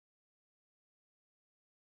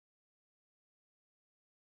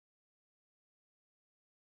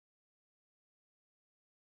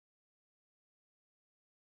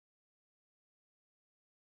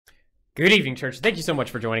Good evening, church. Thank you so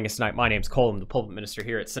much for joining us tonight. My name's Cole. I'm the pulpit minister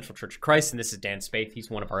here at Central Church of Christ, and this is Dan Spaeth. He's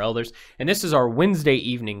one of our elders, and this is our Wednesday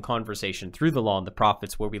evening conversation through the law and the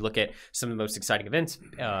prophets, where we look at some of the most exciting events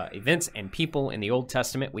and people in the Old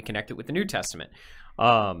Testament. We connect it with the New Testament.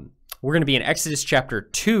 We're going to be in Exodus chapter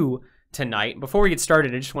 2 tonight. Before we get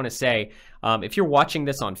started, I just want to say, if you're watching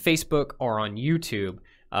this on Facebook or on YouTube,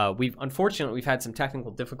 unfortunately we've had some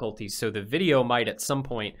technical difficulties, so the video might at some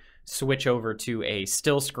point switch over to a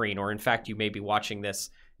still screen, or in fact you may be watching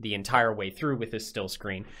this the entire way through with this still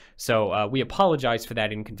screen. So we apologize for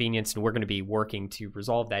that inconvenience, and we're going to be working to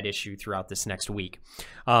resolve that issue throughout this next week.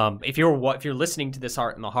 If you're listening to this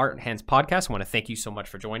Heart and Hands podcast, I want to thank you so much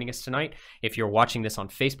for joining us tonight. If you're watching this on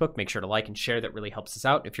Facebook, make sure to like and share. That really helps us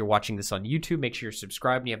out. If you're watching this on YouTube, make sure you're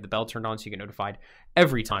subscribed and you have the bell turned on so you get notified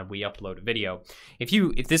every time we upload a video. If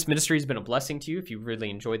this ministry has been a blessing to you, if you really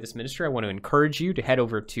enjoyed this ministry, I want to encourage you to head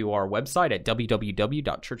over to our website at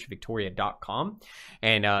www.churchofvictoria.com,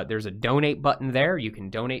 and there's a donate button there. You can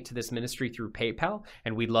donate to this ministry through PayPal,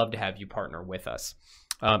 and we'd love to have you partner with us.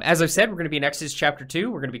 As I've said, we're going to be in Exodus chapter 2.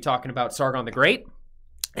 We're going to be talking about Sargon the Great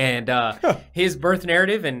and his birth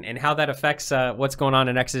narrative and how that affects what's going on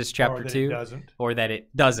in Exodus chapter 2. Or that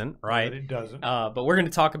it doesn't, right? That it doesn't. But we're going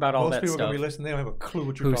to talk about all that stuff. Most people are going to be listening. They don't have a clue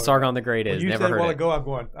what you're Who talking Sargon about. the Great is. When you Never said heard a while it. ago, I'm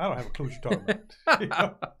going, I don't have a clue what you're talking about. You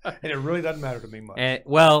know? And it really doesn't matter to me much.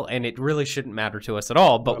 And it really shouldn't matter to us at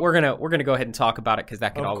all. But we're gonna go ahead and talk about it, because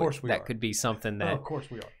that could be something that of course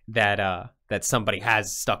we are. that somebody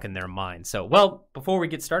has stuck in their mind. So, well, before we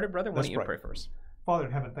get started, brother, why don't you pray first? Father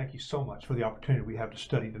in heaven, thank you so much for the opportunity we have to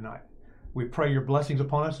study tonight. We pray your blessings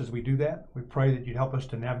upon us as we do that. We pray that you'd help us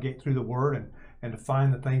to navigate through the Word and to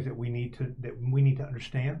find the things that we need to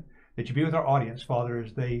understand. That you be with our audience, Father,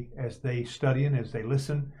 as they study and as they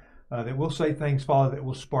listen. That we'll say things, Father, that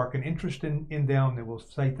will spark an interest in them. That will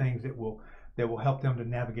say things that will help them to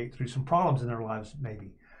navigate through some problems in their lives,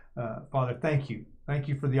 maybe. Father, thank you. Thank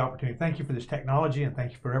you for the opportunity. Thank you for this technology, and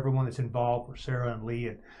thank you for everyone that's involved, for Sarah and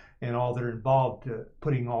Lee and all that are involved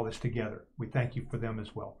putting all this together. We thank you for them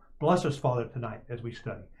as well. Bless us, Father, tonight as we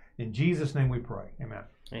study. In Jesus' name we pray. Amen.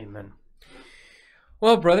 Amen.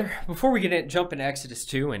 Well, brother, before we jump into Exodus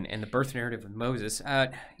 2 and the birth narrative of Moses, I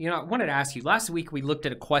wanted to ask you, last week we looked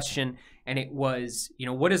at a question, and it was,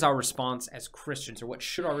 what is our response as Christians, or what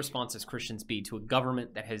should our response as Christians be to a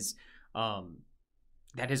government that has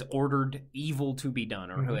ordered evil to be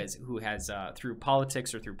done, or who has through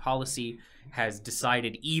politics or through policy has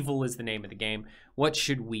decided evil is the name of the game? What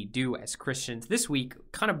should we do as Christians? This week,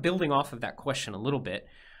 kind of building off of that question a little bit,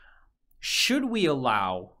 should we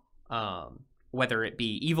allow, whether it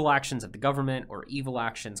be evil actions of the government or evil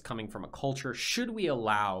actions coming from a culture, should we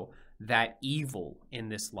allow that evil in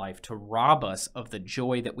this life to rob us of the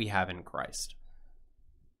joy that we have in Christ?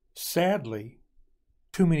 Sadly,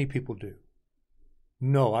 too many people do.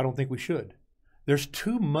 No, I don't think we should. There's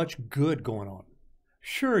too much good going on.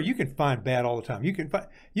 Sure, you can find bad all the time. You could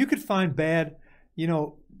find bad,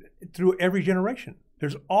 through every generation.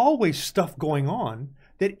 There's always stuff going on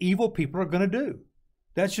that evil people are going to do.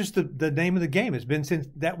 That's just the name of the game. It's been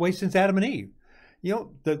that way since Adam and Eve.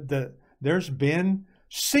 There's been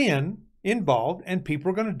sin involved, and people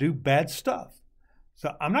are going to do bad stuff.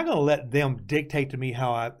 So I'm not going to let them dictate to me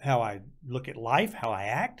how I look at life, how I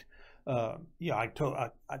act. I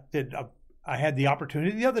had the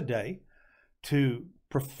opportunity the other day to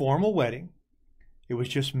perform a wedding. It was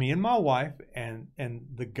just me and my wife and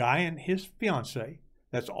the guy and his fiance.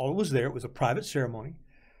 That's all that was there. It was a private ceremony.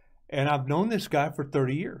 And I've known this guy for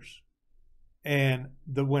 30 years. And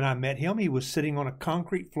when I met him, he was sitting on a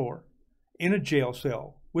concrete floor in a jail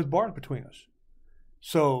cell with bars between us.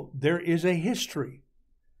 So there is a history.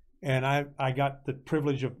 And I got the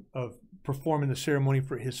privilege of performing the ceremony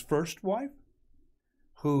for his first wife,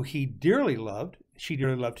 who he dearly loved. She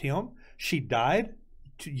dearly loved him. She died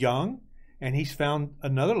young, and he's found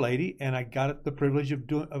another lady, and I got the privilege of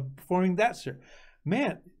performing that ceremony.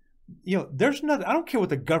 Man, there's nothing. I don't care what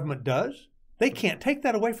the government does. They can't take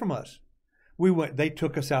that away from us. They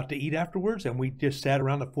took us out to eat afterwards, and we just sat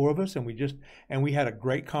around, the four of us, and we had a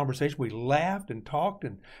great conversation. We laughed and talked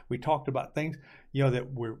about things,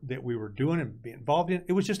 that we were doing and be involved in.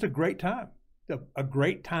 It was just a great time, a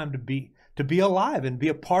great time to be alive and be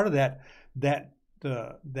a part of that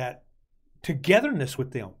togetherness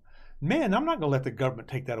with them. Man, I'm not going to let the government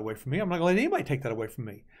take that away from me. I'm not going to let anybody take that away from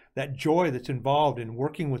me. That joy that's involved in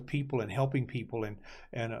working with people and helping people, and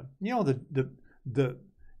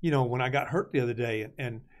when I got hurt the other day,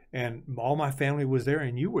 and all my family was there,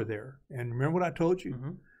 and you were there. And remember what I told you?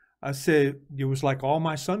 Mm-hmm. I said it was like all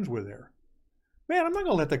my sons were there. Man, I'm not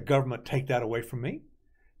going to let the government take that away from me.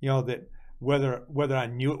 That whether I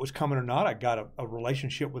knew it was coming or not. I got a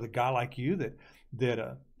relationship with a guy like you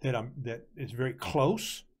that is very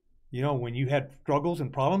close. You know, when you had struggles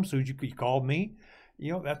and problems, so you called me.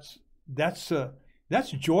 You know, that's a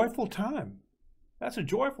joyful time. That's a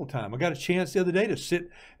joyful time. I got a chance the other day to sit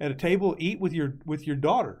at a table, eat with your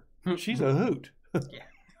daughter. She's a hoot.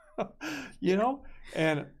 Yeah. You know,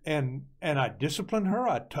 and I disciplined her.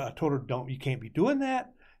 I told her, you can't be doing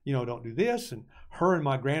that. You know, don't do this. And her and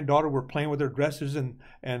my granddaughter were playing with their dresses, and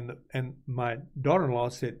my daughter-in-law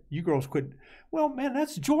said, "You girls quit." Well, man,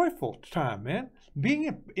 that's joyful time, man.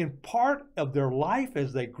 Being in part of their life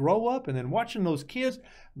as they grow up, and then watching those kids,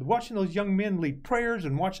 watching those young men lead prayers,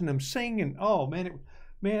 and watching them sing, and oh man,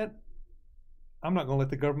 I'm not going to let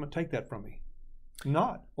the government take that from me.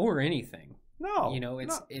 Not or anything. No, you know,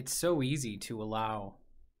 it's so easy to allow,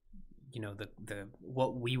 you know, the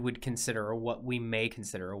what we would consider, or what we may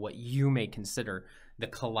consider, or what you may consider the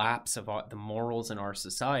collapse of the morals in our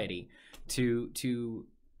society to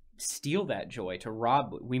steal that joy, to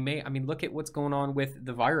rob. I mean, look at what's going on with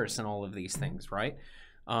the virus and all of these things, right?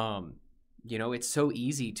 You know, it's so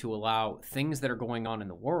easy to allow things that are going on in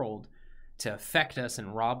the world to affect us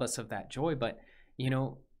and rob us of that joy. But, you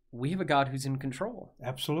know, we have a God who's in control.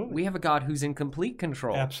 Absolutely. We have a God who's in complete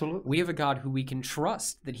control. Absolutely. We have a God who we can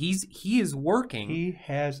trust, that he is working. He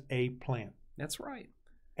has a plan. That's right.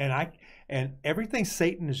 And everything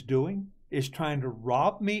Satan is doing is trying to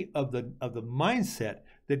rob me of the mindset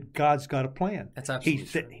that God's got a plan. That's absolutely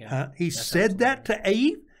true. Yeah. He said that to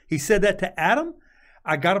Eve. He said that to Adam.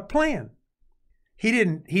 I got a plan. He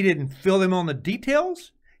didn't fill them on the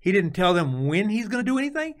details. He didn't tell them when he's going to do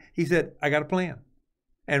anything. He said, I got a plan.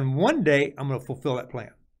 And one day I'm going to fulfill that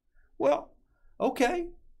plan. Well, okay.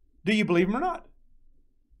 Do you believe him or not?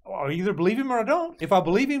 Well, I either believe him or I don't. If I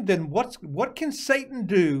believe him, then what can Satan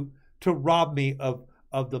do to rob me of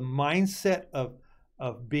the mindset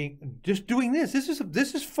of being just doing this? This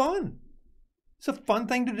is fun. It's a fun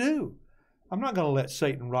thing to do. I'm not going to let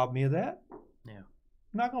Satan rob me of that. Yeah.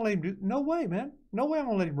 I'm not going to let him do. No way, man. No way I'm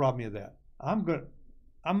going to let him rob me of that. I'm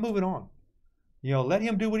moving on. You know, let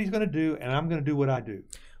him do what he's going to do, and I'm going to do what I do.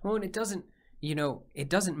 Well, and it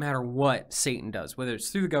doesn't matter what Satan does, whether it's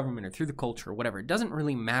through the government or through the culture or whatever. It doesn't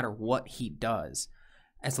really matter what he does,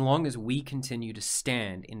 as long as we continue to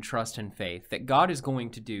stand in trust and faith that God is going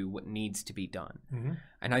to do what needs to be done. Mm-hmm.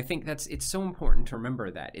 And I think it's so important to remember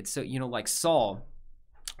that. It's so, you know, like Saul,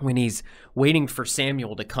 when he's waiting for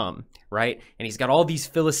Samuel to come, right? And he's got all these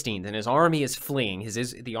Philistines and his army is fleeing.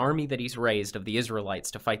 The army that he's raised of the Israelites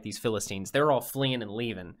to fight these Philistines, they're all fleeing and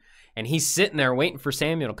leaving. And he's sitting there waiting for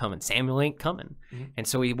Samuel to come, and Samuel ain't coming. Mm-hmm. And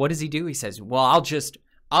so what does he do? He says, well, I'll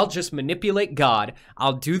just manipulate God.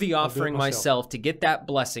 I'll do the offering myself to get that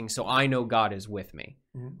blessing, so I know God is with me.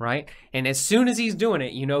 Mm-hmm. Right? And as soon as he's doing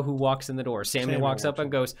it, you know who walks in the door? Samuel walks up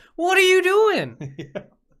and goes, what are you doing? Yeah.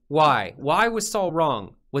 Why? Why was Saul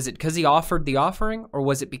wrong? Was it because he offered the offering, or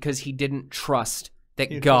was it because he didn't trust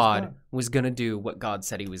that God was going to do what God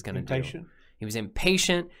said he was going to do? He was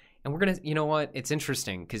impatient. And we're going to, you know what? It's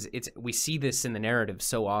interesting because we see this in the narrative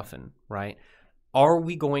so often, right? Are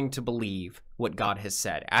we going to believe what God has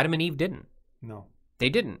said? Adam and Eve didn't. No. They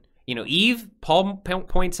didn't. You know, Eve, Paul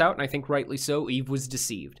points out, and I think rightly so, Eve was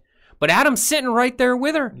deceived. But Adam's sitting right there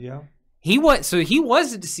with her. Yeah. He was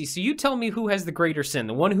deceived. So you tell me who has the greater sin,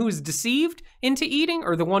 the one who was deceived into eating,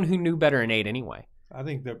 or the one who knew better and ate anyway? I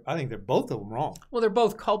think they're both of them wrong. Well, they're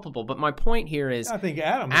both culpable, but my point here is I think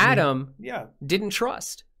Adam didn't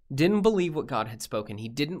trust, didn't believe what God had spoken. He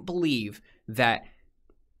didn't believe that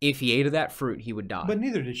if he ate of that fruit, he would die. But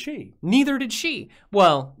neither did she. Neither did she.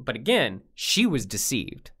 Well, but again, she was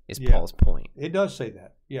deceived, is Paul's point. It does say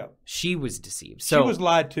that. Yeah. She was deceived. So she was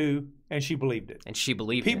lied to, and she believed it. And she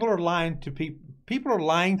believed people it. Are lying to people. People are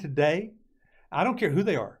lying today. I don't care who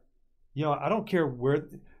they are. You know, I don't care where.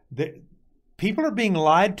 People are being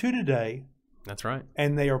lied to today. That's right.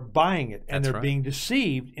 And they are buying it. And they're being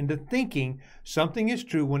deceived into thinking something is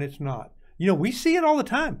true when it's not. You know, we see it all the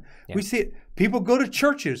time. Yeah. We see it. People go to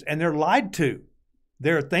churches and they're lied to.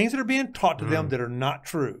 There are things that are being taught to them that are not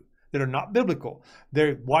true, that are not biblical.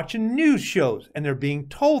 They're watching news shows and they're being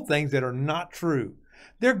told things that are not true.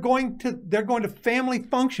 They're going to family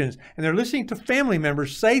functions and they're listening to family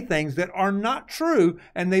members say things that are not true,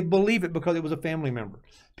 and they believe it because it was a family member.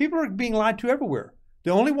 People are being lied to everywhere.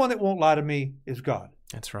 The only one that won't lie to me is God.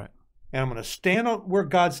 That's right. And I'm going to stand on where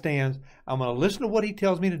God stands. I'm going to listen to what he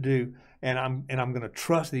tells me to do, and I'm going to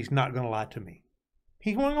trust that he's not going to lie to me.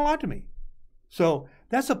 He's not going to lie to me. So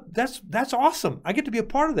that's awesome. I get to be a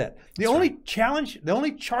part of that. The only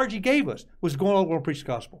charge he gave us was going all over and preach the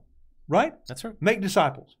gospel. Right? That's right. Make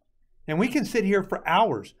disciples. And we can sit here for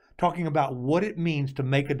hours talking about what it means to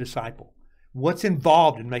make a disciple, what's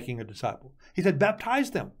involved in making a disciple. He said,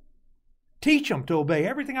 baptize them. Teach them to obey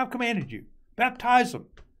everything I've commanded you. Baptize them.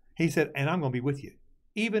 He said, and I'm going to be with you,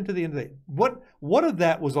 even to the end of the day. What of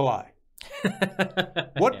that was a lie?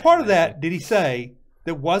 What part of that did he say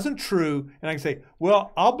that wasn't true? And I can say,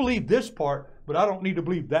 well, I'll believe this part, but I don't need to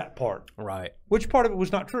believe that part. Right. Which part of it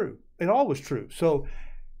was not true? It all was true. So,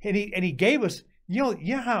 and he gave us, you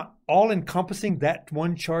know how all-encompassing that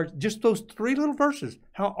one charge, just those 3 little verses,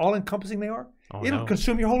 how all-encompassing they are? Oh, It'll no.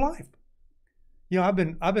 consume your whole life. You know,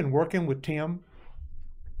 I've been working with Tim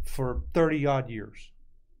for 30-odd years.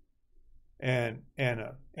 And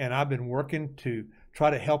I've been working to try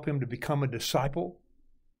to help him to become a disciple.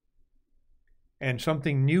 And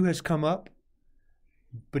something new has come up,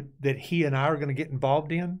 but that he and I are going to get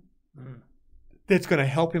involved in, that's going to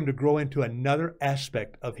help him to grow into another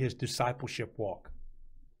aspect of his discipleship walk.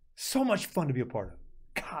 So much fun to be a part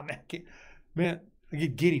of. God, man, I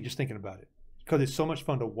get giddy just thinking about it because it's so much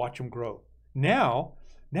fun to watch him grow. Now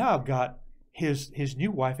I've got his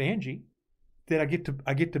new wife Angie that I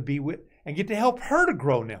get to be with and get to help her to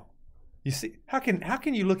grow now. You see, how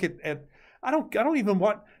can you look at I don't even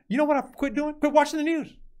want, you know what I've quit doing? Quit watching the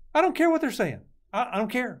news. I don't care what they're saying. I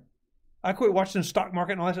don't care. I quit watching the stock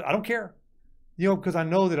market and all that stuff. I don't care. You know, because I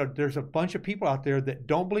know that there's a bunch of people out there that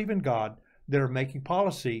don't believe in God that are making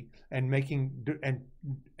policy and making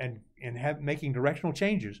making directional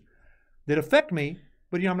changes that affect me.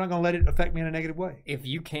 But you know, I'm not going to let it affect me in a negative way. If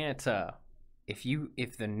you can't,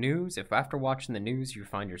 if after watching the news you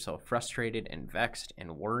find yourself frustrated and vexed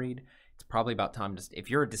and worried, it's probably about time to. If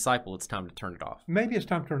you're a disciple, it's time to turn it off. Maybe it's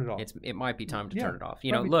time to turn it off. It might be time to turn it off.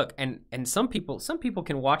 You Maybe. know, look, and some people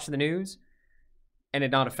can watch the news and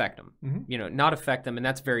it not affect them. Mm-hmm. You know, not affect them, and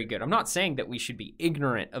that's very good. I'm not saying that we should be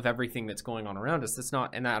ignorant of everything that's going on around us. That's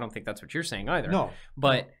not, and I don't think that's what you're saying either. No.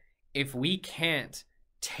 But if we can't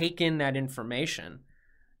take in that information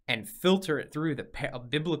and filter it through a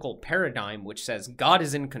biblical paradigm which says God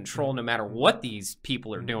is in control no matter what these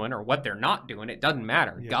people are doing or what they're not doing, it doesn't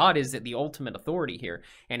matter. Yeah. God is the ultimate authority here.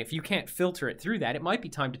 And if you can't filter it through that, it might be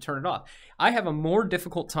time to turn it off. I have a more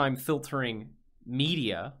difficult time filtering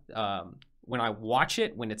media when I watch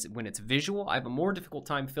it, when it's visual. I have a more difficult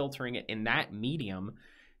time filtering it in that medium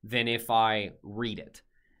than if I read it.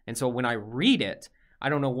 And so when I read it, I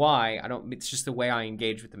don't know why. It's just the way I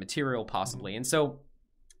engage with the material possibly. And so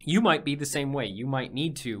you might be the same way. You might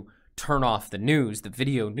need to turn off the news, the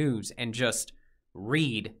video news, and just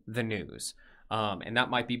read the news. And that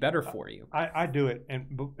might be better for you. I do it,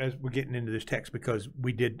 and as we're getting into this text, because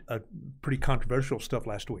we did a pretty controversial stuff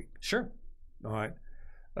last week. Sure. All right.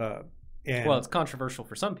 And well, it's controversial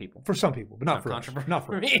for some people. For some people, but not for us. Not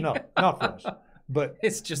for us. No, not for us. But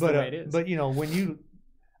it's just the way it is. But you know, when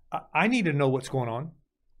I need to know what's going on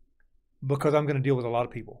because I'm going to deal with a lot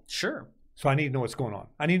of people. Sure. So I need to know what's going on.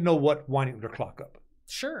 I need to know what winding their clock up.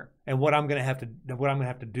 Sure. And what I'm going to have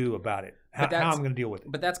to do about it. How I'm going to deal with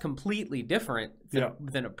it. But that's completely different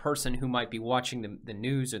than a person who might be watching the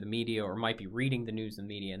news or the media, or might be reading the news and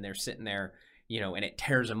media, and they're sitting there, you know, and it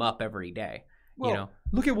tears them up every day. Well, you know,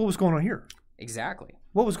 look at what was going on here. Exactly.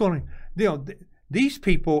 What was going on? You know, these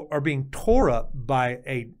people are being tore up by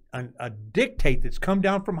a dictate that's come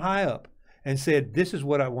down from high up and said, "This is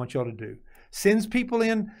what I want y'all to do." Sends people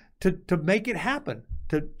in to make it happen,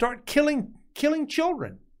 to start killing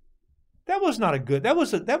children. That was not a good. That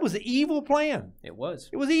was an evil plan. It was.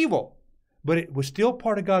 It was evil, but it was still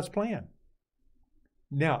part of God's plan.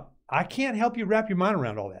 Now, I can't help you wrap your mind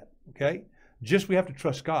around all that. Okay, just we have to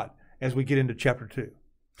trust God as we get into chapter 2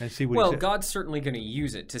 and see what. Well, he says. God's certainly going to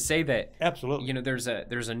use it to say that. Absolutely. You know, there's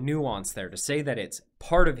a nuance there to say that it's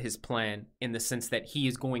part of His plan in the sense that He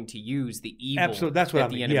is going to use the evil. Absolutely, that's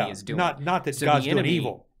what the enemy is doing. Not that so God's the enemy, doing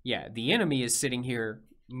evil. Yeah, the enemy is sitting here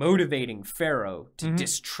motivating Pharaoh to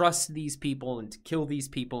distrust these people and to kill these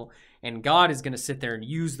people, and God is going to sit there and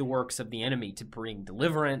use the works of the enemy to bring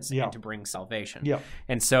deliverance and to bring salvation. Yeah.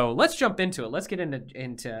 And so let's jump into it. Let's get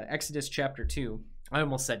into Exodus chapter 2. I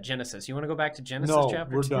almost said Genesis. You want to go back to Genesis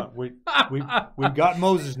chapter 2? No, we're done. We've got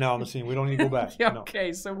Moses now on the scene. We don't need to go back.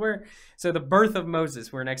 Okay, so the birth of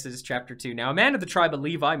Moses. We're in Exodus chapter 2. Now, a man of the tribe of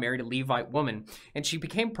Levi married a Levite woman, and she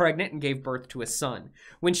became pregnant and gave birth to a son.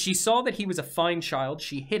 When she saw that he was a fine child,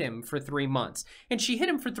 she hid him for 3 months. And she hid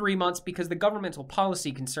him for 3 months because the governmental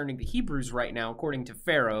policy concerning the Hebrews right now, according to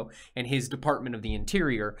Pharaoh and his Department of the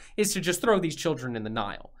Interior, is to just throw these children in the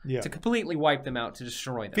Nile, to completely wipe them out, to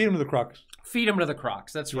destroy them. Feed them to the crocs. Feed them to the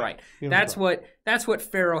crocs. That's right. That's what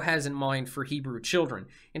Pharaoh has in mind for Hebrew children.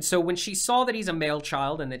 And so when she saw that he's a male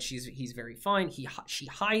child and that he's very fine, she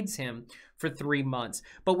hides him for 3 months.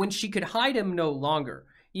 But when she could hide him no longer,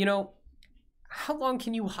 you know, how long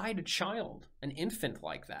can you hide a child, an infant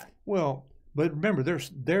like that? Well, but remember,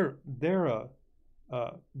 there's a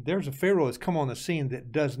Pharaoh that's come on the scene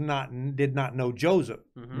that did not know Joseph.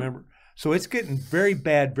 Mhm. Remember, so it's getting very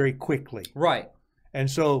bad very quickly. Right. And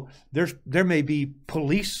so there may be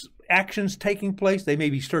police actions taking place. They may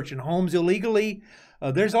be searching homes illegally.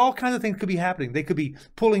 There's all kinds of things could be happening. They could be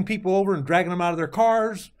pulling people over and dragging them out of their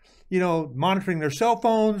cars. Monitoring their cell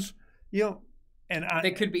phones. And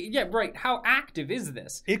They could be, yeah, right. How active is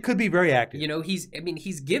this? it could be very active.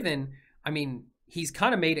 He's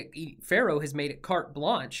kind of made it, Pharaoh has made it carte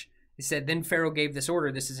blanche. He said, then Pharaoh gave this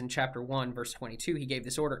order. This is in chapter 1, verse 22. He gave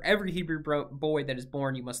this order. Every Hebrew boy that is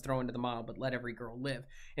born you must throw into the Nile, but let every girl live.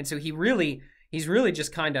 And so he's really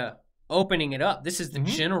just kind of opening it up. This is the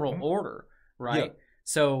general order, right? Yeah.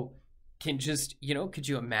 So could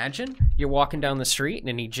you imagine you're walking down the street and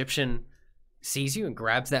an Egyptian sees you and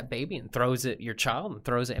grabs that baby and throws it, your child, and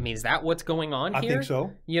throws it. I mean, is that what's going on here? I think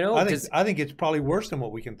so. I think it's probably worse than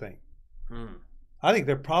what we can think. I think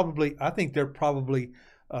they're probably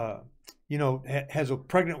has a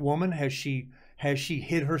pregnant woman, has she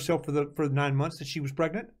hid herself for the 9 months that she was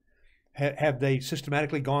pregnant? Have they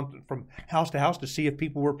systematically gone from house to house to see if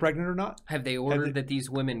people were pregnant or not? Have they ordered that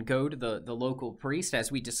these women go to the local priest?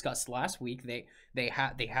 As we discussed last week, they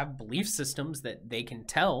have belief systems that they can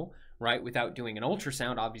tell, right, without doing an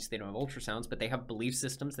ultrasound. Obviously, they don't have ultrasounds, but they have belief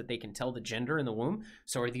systems that they can tell the gender in the womb.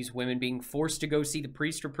 So are these women being forced to go see the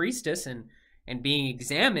priest or priestess and being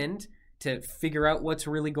examined to figure out what's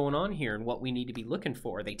really going on here and what we need to be looking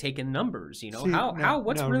for? Are they taking numbers?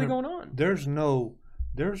 What's really going on? There's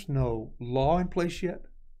no law in place yet.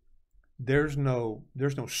 There's no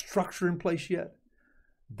structure in place yet.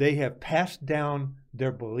 They have passed down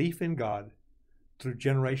their belief in God through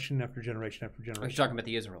generation after generation after generation. You're talking about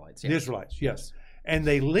the Israelites. Yes. The Israelites, yes. And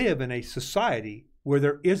they live in a society where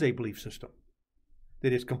there is a belief system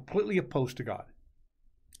that is completely opposed to God.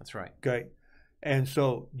 That's right. Okay. And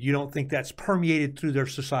so you don't think that's permeated through their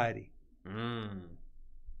society.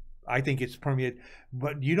 I think it's permeated.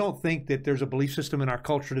 But you don't think that there's a belief system in our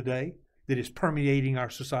culture today that is permeating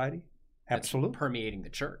our society? Absolutely. It's permeating the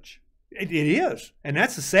church. It is. And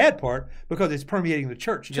that's the sad part, because it's permeating the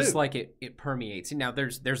church too. Just like it permeates. Now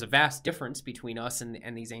there's a vast difference between us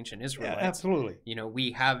and these ancient Israelites. Yeah, absolutely.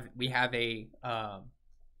 We have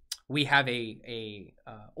a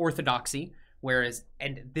orthodoxy, whereas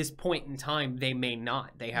at this point in time they may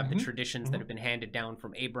not. They have the traditions that have been handed down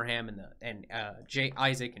from Abraham and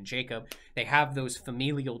Isaac and Jacob. They have those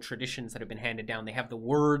familial traditions that have been handed down. They have the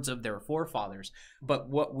words of their forefathers. But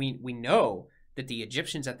what we know that the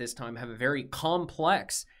Egyptians at this time have a very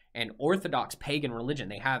complex and orthodox pagan religion.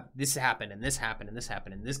 They have this happened and this happened and this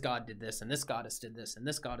happened and this god did this and this goddess did this and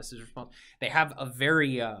this goddess is responsible. They have a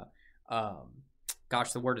very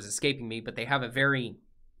the word is escaping me, but they have a very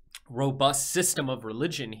robust system of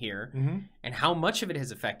religion here. And how much of it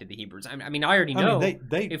has affected the Hebrews? I mean, I already know.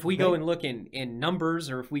 If we go and look in Numbers,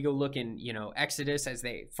 or if we go look in Exodus, as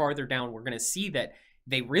they farther down, we're going to see that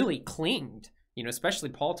they really clinged. Especially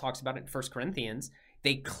Paul talks about it in 1 Corinthians.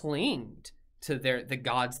 They clinged to the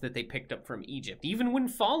gods that they picked up from Egypt, even when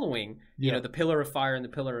following the pillar of fire and the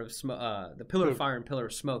pillar of smoke, of fire and pillar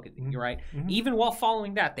of smoke. Right? Even while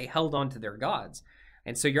following that, they held on to their gods.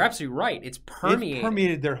 And so you're absolutely right. It's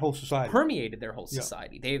permeated their whole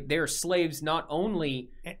society. They are slaves not only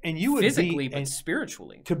physically but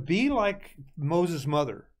spiritually. To be like Moses'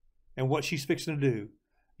 mother and what she's fixing to do,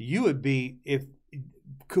 you would be if.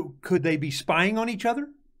 Could they be spying on each other?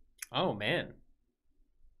 Oh man,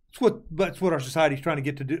 that's what our society is trying to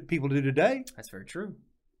get people to do today. That's very true.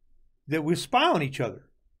 That we spy on each other,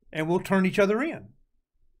 and we'll turn each other in.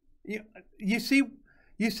 You see,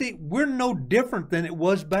 we're no different than it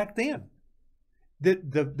was back then.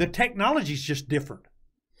 The technology is just different,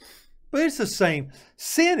 but it's the same.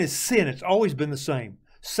 Sin is sin. It's always been the same.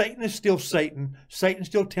 Satan is still Satan. Satan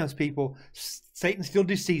still tempts people. Satan still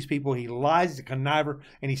deceives people. He lies, he's a conniver,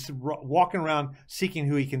 and he's walking around seeking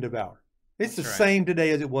who he can devour. It's the same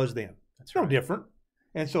today as it was then. It's no different.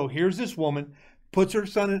 And so here's this woman, puts her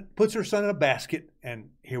son in a basket, and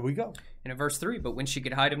here we go. And in verse 3, but when she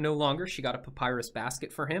could hide him no longer, she got a papyrus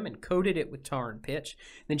basket for him and coated it with tar and pitch.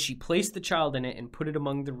 Then she placed the child in it and put it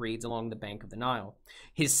among the reeds along the bank of the Nile.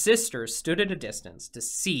 His sister stood at a distance to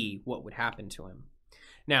see what would happen to him.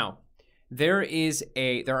 Now, there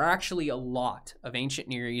are actually a lot of ancient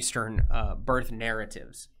Near Eastern birth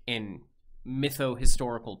narratives in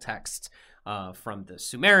mytho-historical texts from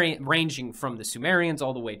the ranging from the Sumerians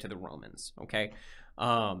all the way to the Romans. Okay,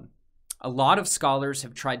 a lot of scholars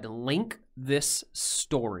have tried to link this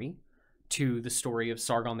story to the story of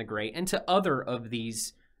Sargon the Great and to other of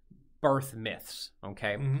these birth myths,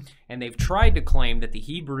 okay? Mm-hmm. And they've tried to claim that the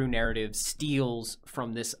Hebrew narrative steals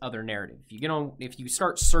from this other narrative. If you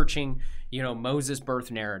start searching, Moses'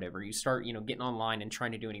 birth narrative, or you start, getting online and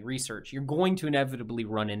trying to do any research, you're going to inevitably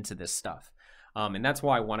run into this stuff. And that's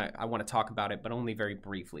why I want to talk about it, but only very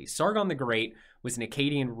briefly. Sargon the Great was an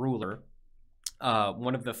Akkadian ruler,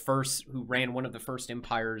 one of the first who ran one of the first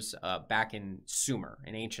empires back in Sumer,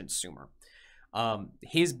 in ancient Sumer.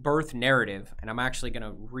 His birth narrative, and I'm actually going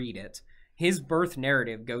to read it. His birth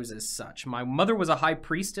narrative goes as such: My mother was a high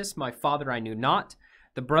priestess. My father I knew not.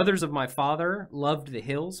 The brothers of my father loved the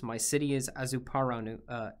hills. My city is Azupiranu,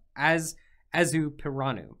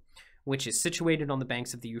 which is situated on the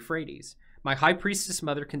banks of the Euphrates. My high priestess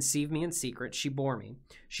mother conceived me in secret. She bore me.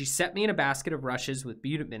 She set me in a basket of rushes with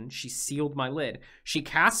bitumen. She sealed my lid. She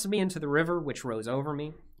cast me into the river, which rose over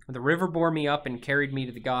me. The river bore me up and carried me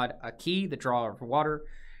to the god Aki, the drawer of water.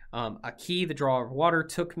 Aki, the drawer of water,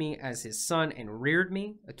 took me as his son and reared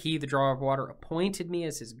me. Aki, the drawer of water, appointed me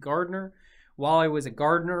as his gardener. While I was a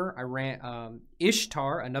gardener,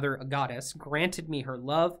 Ishtar, another goddess, granted me her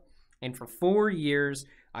love, and for 4 years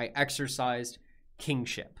I exercised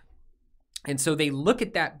kingship. And so they look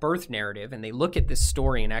at that birth narrative and they look at this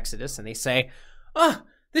story in Exodus and they say,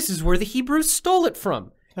 this is where the Hebrews stole it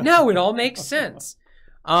from. Now it all makes sense.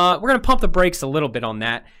 We're going to pump the brakes a little bit on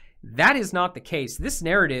that. That is not the case. This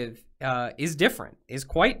narrative is different, is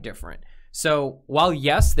quite different. So while,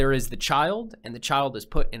 yes, there is the child and the child is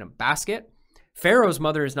put in a basket, Pharaoh's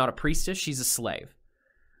mother is not a priestess. She's a slave.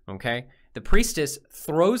 Okay? The priestess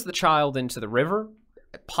throws the child into the river,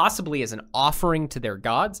 possibly as an offering to their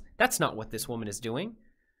gods. That's not what this woman is doing.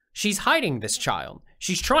 She's hiding this child.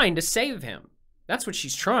 She's trying to save him. That's what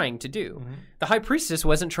she's trying to do. Mm-hmm. The high priestess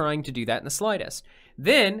wasn't trying to do that in the slightest.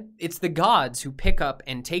 Then it's the gods who pick up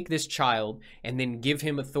and take this child and then give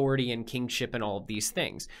him authority and kingship and all of these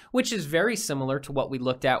things, which is very similar to what we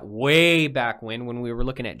looked at way back when we were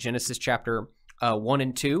looking at Genesis chapter 1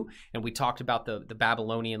 and 2, and we talked about the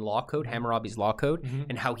Babylonian law code, Hammurabi's law code, mm-hmm.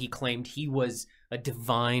 and how he claimed he was a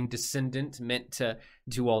divine descendant meant to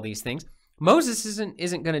do all these things. Moses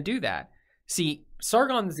isn't going to do that. See,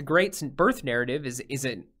 Sargon the Great's birth narrative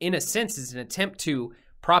in a sense is an attempt to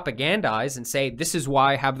propagandize and say, this is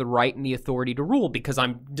why I have the right and the authority to rule, because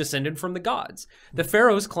I'm descended from the gods. The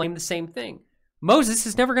pharaohs claim the same thing. Moses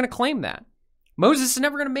is never going to claim that. Moses is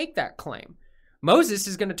never going to make that claim. Moses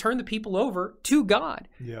is going to turn the people over to God.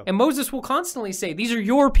 Yeah. And Moses will constantly say, these are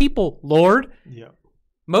your people, Lord. Yeah.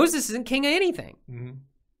 Moses isn't king of anything. Mm-hmm.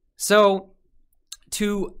 So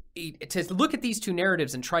to look at these two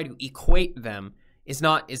narratives and try to equate them is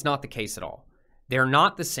not the case at all. They're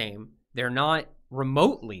not the same. They're not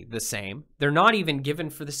remotely the same. They're not even given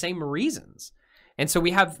for the same reasons. And so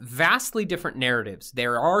we have vastly different narratives.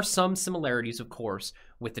 There are some similarities, of course,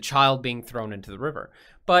 with the child being thrown into the river.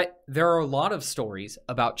 But there are a lot of stories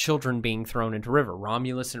about children being thrown into river,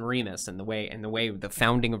 Romulus and Remus, and the way the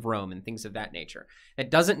founding of Rome and things of that nature.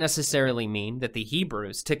 It doesn't necessarily mean that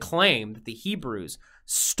to claim that the Hebrews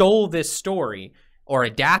stole this story or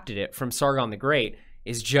adapted it from Sargon the Great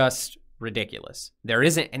is just ridiculous. There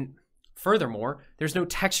isn't, and furthermore, there's no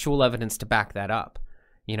textual evidence to back that up.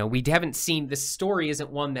 We haven't seen, this story isn't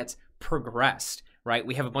one that's progressed, right?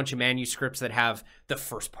 We have a bunch of manuscripts that have the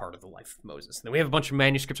first part of the life of Moses. And then we have a bunch of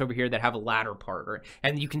manuscripts over here that have a latter part,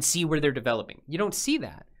 and you can see where they're developing. You don't see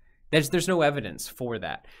that. There's no evidence for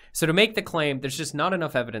that. So to make the claim, there's just not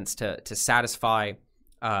enough evidence to satisfy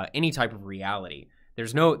any type of reality.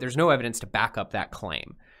 There's no evidence to back up that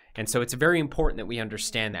claim. And so it's very important that we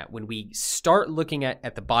understand that. When we start looking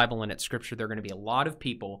at the Bible and at Scripture, there are going to be a lot of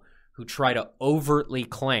people who try to overtly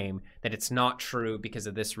claim that it's not true because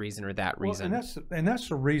of this reason or that reason. And that's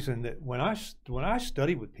the reason that when I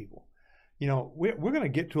study with people, we're going to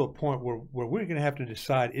get to a point where we're going to have to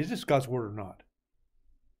decide, is this God's word or not?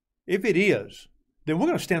 If it is, then we're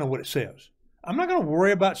going to stand on what it says. I'm not going to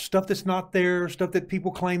worry about stuff that's not there, stuff that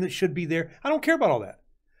people claim that should be there. I don't care about all that.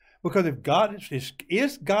 Because if God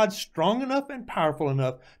is God strong enough and powerful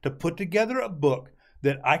enough to put together a book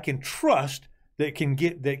that I can trust, that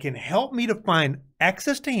can help me to find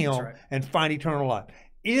access to Him, right, and find eternal life.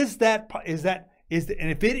 And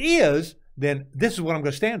if it is, then this is what I'm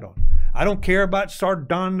going to stand on. I don't care about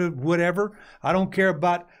Sardon whatever. I don't care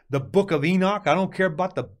about the book of Enoch. I don't care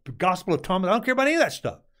about the Gospel of Thomas. I don't care about any of that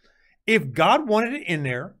stuff. If God wanted it in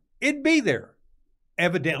there, it'd be there.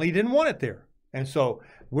 Evidently, He didn't want it there. And so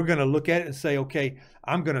we're going to look at it and say, okay,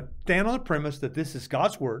 I'm going to stand on the premise that this is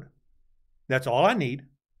God's word. That's all I need.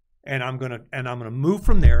 And I'm going to move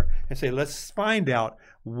from there and say, let's find out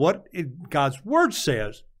what God's word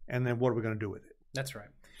says, and then what are we going to do with it? That's right.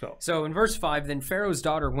 So in verse 5, then Pharaoh's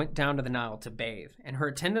daughter went down to the Nile to bathe, and her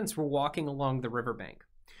attendants were walking along the riverbank.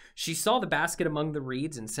 She saw the basket among the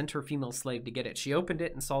reeds and sent her female slave to get it. She opened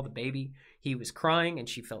it and saw the baby. He was crying, and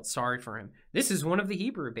she felt sorry for him. This is one of the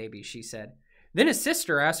Hebrew babies, she said. Then his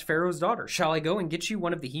sister asked Pharaoh's daughter, shall I go and get you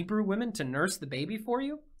one of the Hebrew women to nurse the baby for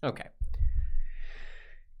you? Okay.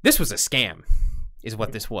 This was a scam, is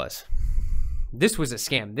what this was. This was a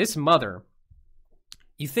scam. This mother,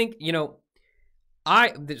 you think,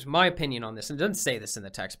 this is my opinion on this, and it doesn't say this in the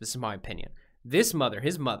text, but this is my opinion. This mother,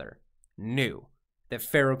 his mother, knew that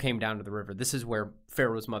Pharaoh came down to the river. This is where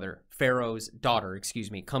Pharaoh's daughter,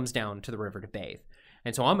 comes down to the river to bathe.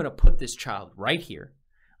 And so I'm going to put this child right here.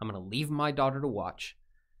 I'm going to leave my daughter to watch.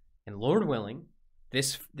 And Lord willing,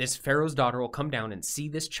 this Pharaoh's daughter will come down and see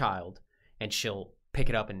this child, and she'll pick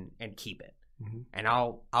it up and keep it. Mm-hmm. And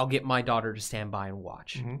I'll get my daughter to stand by and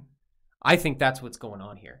watch. Mm-hmm. I think that's what's going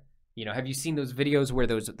on here. Have you seen those videos where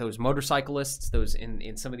those motorcyclists,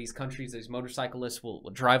 in some of these countries, those motorcyclists will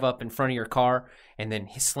drive up in front of your car and then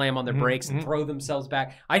slam on their brakes and throw themselves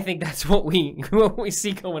back? I think that's what we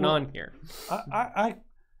see going on here.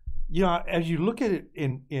 As you look at it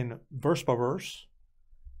in verse by verse,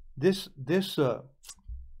 there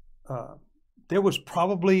was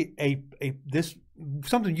probably this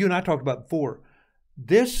something you and I talked about before.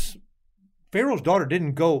 This Pharaoh's daughter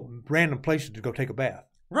didn't go random places to go take a bath.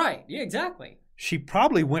 Right. Yeah, exactly. She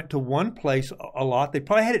probably went to one place a lot. They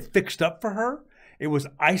probably had it fixed up for her. It was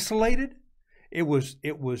isolated. It was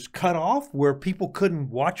cut off where people couldn't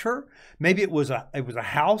watch her. Maybe it was a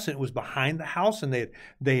house and it was behind the house, and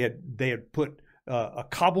they had put a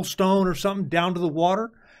cobblestone or something down to the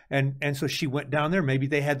water, and so she went down there. Maybe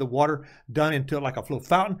they had the water done into like a little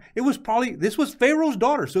fountain. This was Pharaoh's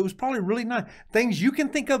daughter, so it was probably really nice. Things you can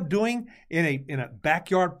think of doing in a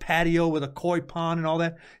backyard patio with a koi pond and all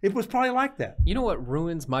that. It was probably like that. You know what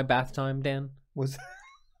ruins my bath time, Dan? Was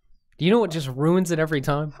Do you know what just ruins it every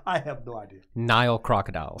time? I have no idea. Nile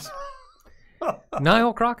crocodiles.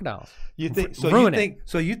 Nile crocodiles. You think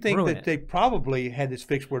that they probably had this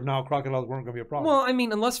fixed where Nile crocodiles weren't going to be a problem? Well, I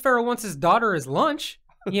mean, unless Pharaoh wants his daughter as lunch,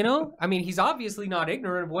 I mean, he's obviously not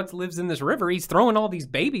ignorant of what lives in this river. He's throwing all these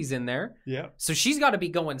babies in there. Yeah. So she's got to be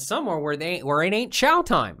going somewhere where it ain't chow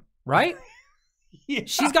time, right? Yeah.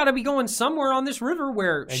 She's got to be going somewhere on this river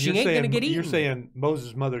where she ain't going to get eaten. You're saying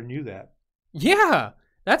Moses' mother knew that. Yeah.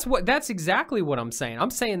 That's exactly what I'm saying.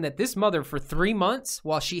 I'm saying that this mother, for 3 months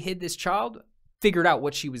while she hid this child, figured out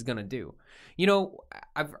what she was going to do.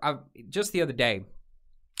 I've just the other day,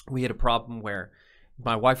 we had a problem where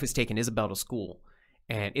my wife was taking Isabel to school,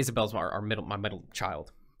 and Isabel's my middle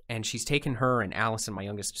child, and she's taken her and Allison, my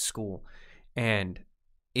youngest, to school. And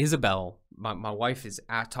Isabel, my wife, is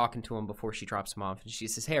talking to him before she drops him off, and she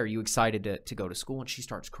says, "Hey, are you excited to go to school?" And she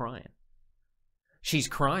starts crying. She's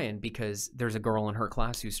crying because there's a girl in her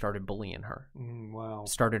class who started bullying her. Wow.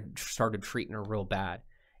 Started treating her real bad.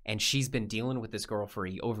 And she's been dealing with this girl for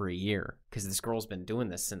over a year, because this girl's been doing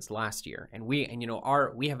this since last year. And we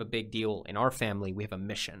have a big deal in our family. We have a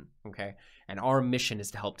mission, okay? And our mission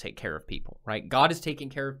is to help take care of people, right? God is taking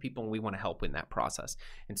care of people, and we want to help in that process.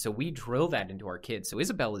 And so we drill that into our kids. So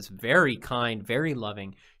Isabel is very kind, very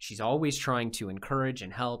loving. She's always trying to encourage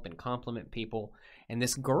and help and compliment people. And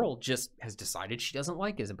this girl just has decided she doesn't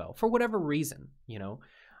like Isabel for whatever reason,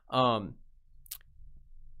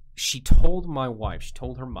 She told my wife, she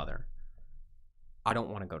told her mother, "I don't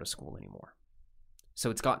want to go to school anymore."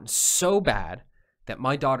 So it's gotten so bad that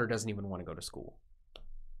my daughter doesn't even want to go to school.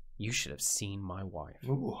 You should have seen my wife.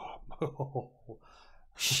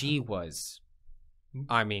 She was,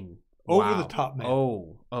 over the top, man.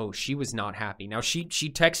 Oh, she was not happy. Now she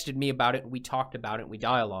texted me about it, and we talked about it, and we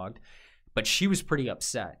dialogued, but she was pretty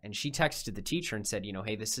upset. And she texted the teacher and said,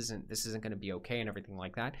 "Hey, this isn't going to be okay," and everything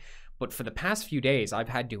like that. But for the past few days, I've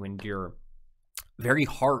had to endure very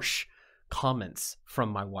harsh comments from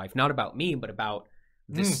my wife, not about me, but about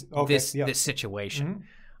this situation.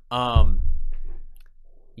 Mm-hmm.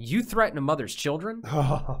 You threaten a mother's children,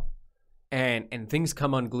 and things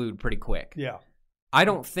come unglued pretty quick. Yeah. I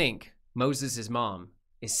don't think Moses' mom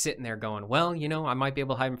is sitting there going, "Well, I might be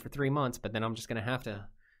able to hide him for 3 months, but then I'm just going to have to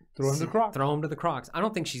throw him to the crocs." I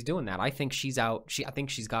don't think she's doing that. I think she's out. I think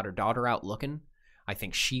she's got her daughter out looking. I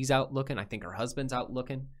think she's out looking. I think her husband's out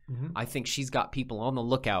looking. Mm-hmm. I think she's got people on the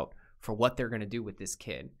lookout for what they're going to do with this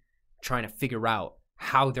kid, trying to figure out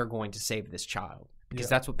how they're going to save this child, because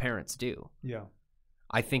that's what parents do. Yeah.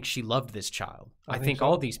 I think she loved this child. I think so.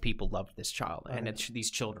 All these people loved this child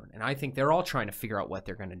these children. And I think they're all trying to figure out what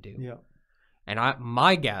they're going to do. Yeah. And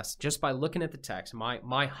my guess, just by looking at the text,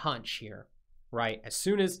 my hunch here, right, as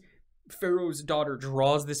soon as Pharaoh's daughter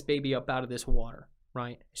draws this baby up out of this water,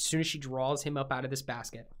 right? As soon as she draws him up out of this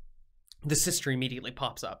basket, the sister immediately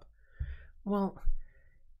pops up. Well,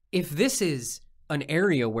 if this is an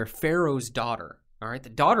area where Pharaoh's daughter, all right, the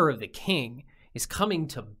daughter of the king, is coming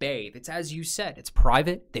to bathe, it's as you said, it's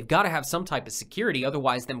private. They've got to have some type of security.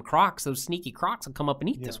 Otherwise, them crocs, those sneaky crocs, will come up and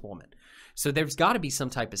eat this woman. So there's got to be some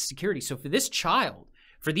type of security. So for this child,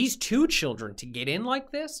 for these two children to get in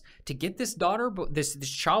like this, to get this daughter, this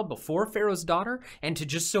child before Pharaoh's daughter, and to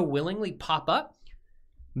just so willingly pop up,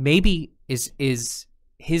 maybe is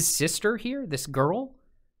his sister here, this girl,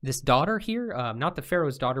 this daughter here, not the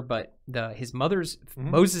Pharaoh's daughter, but his mother's,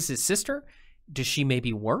 Moses' sister, does she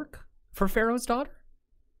maybe work for Pharaoh's daughter?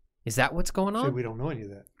 Is that what's going on? See, we don't know any of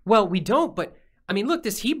that. Well, we don't, but I mean, look,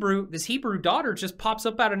 this Hebrew daughter just pops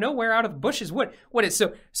up out of nowhere, out of the bushes. What is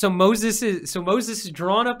so Moses is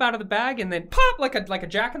drawn up out of the bag, and then pop, like a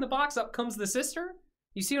jack in the box, up comes the sister.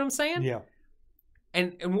 You see what I'm saying? Yeah.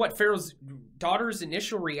 And what Pharaoh's daughter's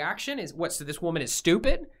initial reaction is, what? So this woman is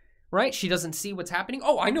stupid, right? She doesn't see what's happening.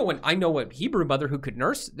 Oh, I know a Hebrew mother who could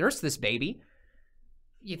nurse this baby.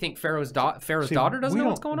 You think Pharaoh's daughter doesn't know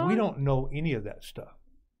what's going on? We don't know any of that stuff.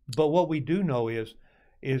 But what we do know is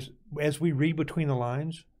as we read between the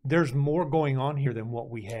lines, there's more going on here than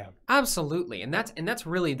what we have. Absolutely, and that's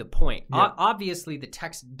really the point. Yeah. Obviously, the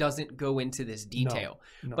text doesn't go into this detail.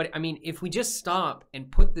 No. But I mean, if we just stop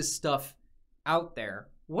and put this stuff out there,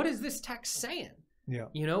 what is this text saying? Yeah.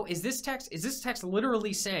 You know, is this text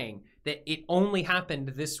literally saying that it only happened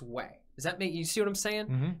this way? Does that make you see what I'm saying?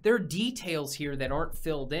 Mm-hmm. There are details here that aren't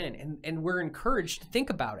filled in, and we're encouraged to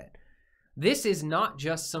think about it. This is not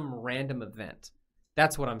just some random event.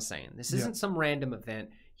 That's what I'm saying. This isn't some random event.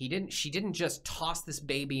 She didn't just toss this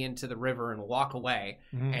baby into the river and walk away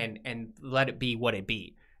and let it be what it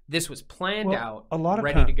be. This was planned out,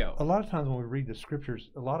 ready to go. A lot of times when we read the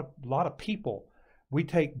scriptures, a lot of people, we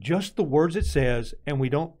take just the words it says and we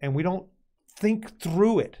don't think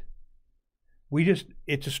through it.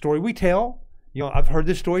 It's a story we tell. You know, I've heard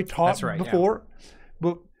this story taught before,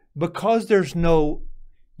 but because there's no,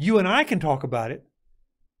 you and I can talk about it.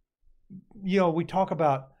 You know, we talk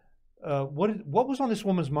about what was on this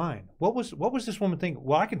woman's mind. What was this woman thinking?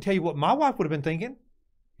 Well, I can tell you what my wife would have been thinking.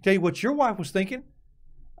 Tell you what your wife was thinking.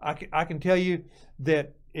 I can tell you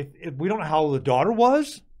that if we don't know how old the daughter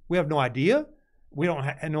was, we have no idea. We don't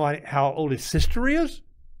know how old his sister is.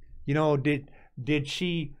 You know, did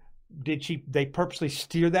they purposely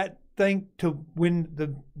steer that thing to when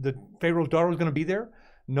the Pharaoh's daughter was going to be there,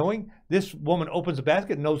 knowing this woman opens the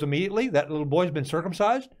basket, knows immediately that little boy's been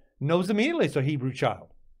circumcised, knows immediately it's a Hebrew child.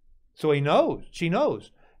 So she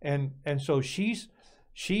knows. And so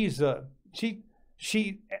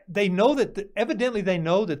they know that evidently they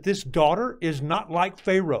know that this daughter is not like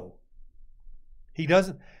Pharaoh.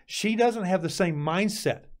 She doesn't have the same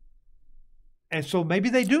mindset. And so maybe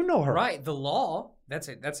they do know her. Right. The law, that's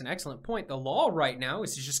an excellent point. The law right now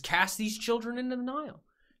is to just cast these children into the Nile.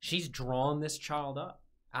 She's drawn this child up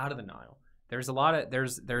out of the Nile. There's a lot of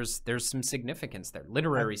there's some significance there.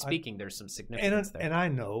 Literary speaking, there's some significance there. And I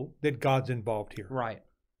know that God's involved here. Right.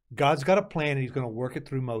 God's got a plan and he's going to work it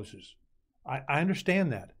through Moses. I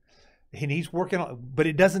understand that. And he's working on, but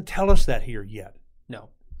it doesn't tell us that here yet. No.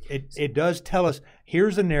 It does tell us,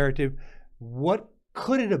 here's a narrative. What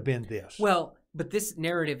could it have been this? Well, but this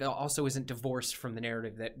narrative also isn't divorced from the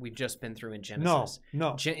narrative that we've just been through in Genesis.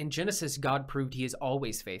 No. In Genesis, God proved he is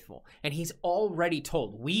always faithful. And he's already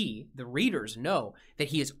told, we, the readers, know that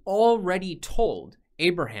he has already told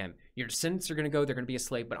Abraham, your descendants are going to go, they're going to be a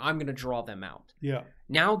slave, but I'm going to draw them out. Yeah.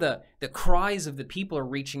 Now the cries of the people are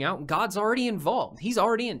reaching out, and God's already involved. He's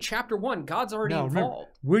already in chapter 1. God's already involved. Remember,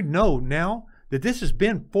 we know now that this has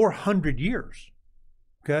been 400 years.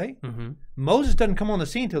 Okay? Mm-hmm. Moses doesn't come on the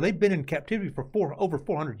scene until they've been in captivity for over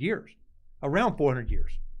 400 years. Around 400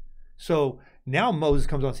 years. So now Moses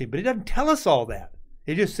comes on the scene. But it doesn't tell us all that.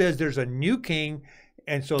 It just says there's a new king.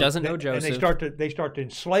 And so doesn't know Joseph. And they start to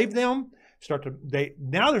enslave them.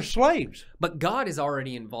 Now they're slaves. But God is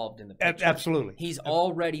already involved in the picture. Absolutely. He's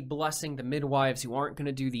already blessing the midwives who aren't going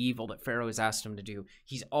to do the evil that Pharaoh has asked them to do.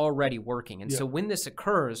 He's already working. And so when this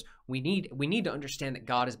occurs, we need to understand that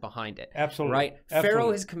God is behind it. Absolutely. Right? Absolutely.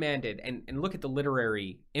 Pharaoh has commanded, and look at the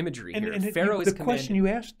literary imagery here. Pharaoh has commanded. The question you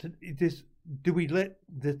asked is, do we let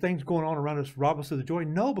the things going on around us rob us of the joy?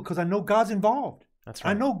 No, because I know God's involved. That's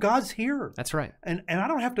right. I know God's here. That's right. And I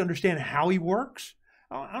don't have to understand how he works.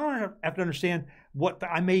 I don't have to understand what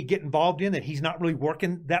I may get involved in, that he's not really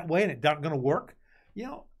working that way and it's not going to work. You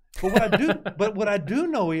know, but what I do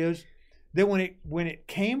know is that when it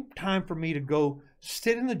came time for me to go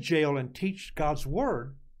sit in the jail and teach God's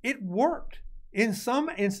word, it worked. In some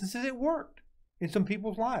instances, it worked. in some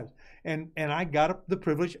people's lives. And I got the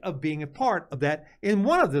privilege of being a part of that in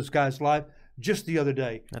one of those guys' life just the other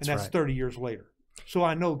day. That's and that's right. 30 years later. So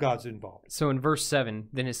I know God's involved. So in verse 7,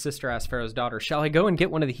 then his sister asked Pharaoh's daughter, "Shall I go and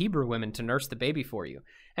get one of the Hebrew women to nurse the baby for you?"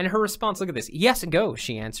 And her response, look at this. "Yes, go,"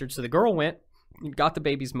 she answered. So the girl went and got the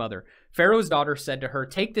baby's mother. Pharaoh's daughter said to her,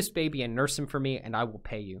 "Take this baby and nurse him for me, and I will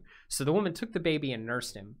pay you." So the woman took the baby and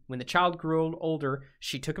nursed him. When the child grew older,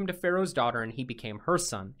 she took him to Pharaoh's daughter, and he became her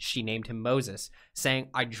son. She named him Moses, saying,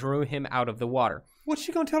 "I drew him out of the water." What's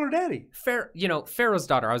she going to tell her daddy? Pharaoh's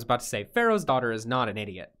daughter, I was about to say, Pharaoh's daughter is not an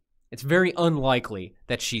idiot. It's very unlikely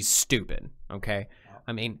that she's stupid, okay?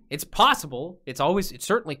 I mean, it's possible. It's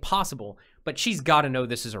certainly possible, but she's got to know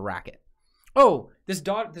this is a racket. Oh, this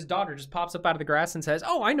daughter just pops up out of the grass and says,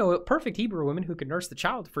 "Oh, I know a perfect Hebrew woman who can nurse the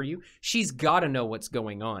child for you." She's got to know what's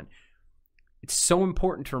going on. It's so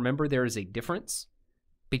important to remember there is a difference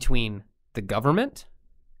between the government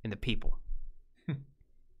and the people.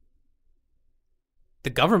 The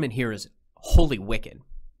government here is wholly wicked.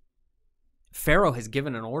 Pharaoh has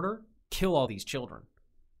given an order, kill all these children.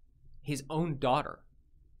 His own daughter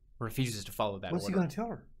refuses to follow that order. What's he going to tell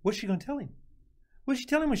her? What's she going to tell him? What's she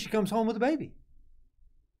telling him when she comes home with a baby?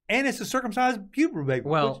 And it's a circumcised Hebrew baby.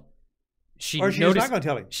 Well, she's not going to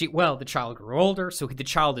tell him. The child grew older, so the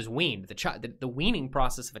child is weaned. The weaning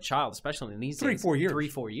process of a child, especially in these days, 3-4 years.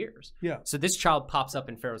 3-4 years. Yeah. So this child pops up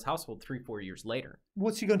in Pharaoh's household 3-4 years later.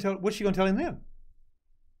 What's she going to tell him then?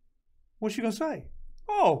 What's she going to say?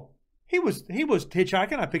 "Oh, he was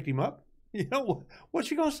hitchhiking. I picked him up." You know, what's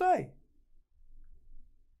she going to say?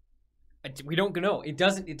 We don't know. It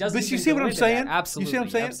doesn't. But you see what I'm saying? Absolutely. You see what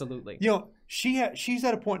I'm saying? Absolutely. You know, she's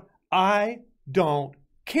at a point. I don't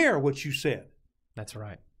care what you said. That's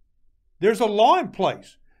right. There's a law in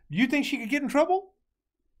place. Do you think she could get in trouble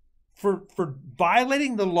for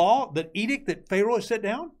violating the law, the edict that Pharaoh has set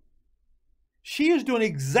down? She is doing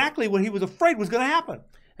exactly what he was afraid was going to happen.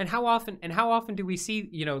 And how often do we see,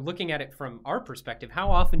 looking at it from our perspective, how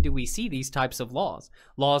often do we see these types of laws?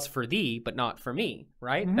 Laws for thee, but not for me,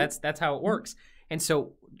 right? Mm-hmm. That's how it works. And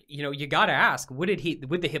so, you got to ask, would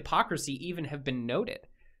the hypocrisy even have been noted?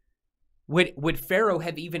 Would Pharaoh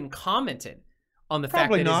have even commented on the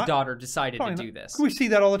fact that his daughter decided to do this? We see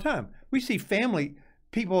that all the time. We see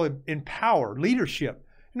people in power, leadership,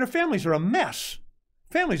 and their families are a mess.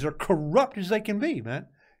 Families are corrupt as they can be, man.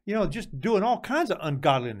 Just doing all kinds of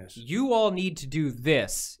ungodliness. You all need to do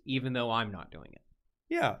this, even though I'm not doing it.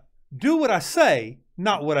 Yeah. Do what I say,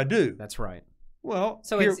 not what I do. That's right. Well,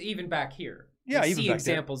 so it's even back here. Yeah, we see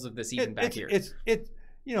examples of this even back here.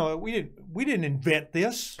 We didn't invent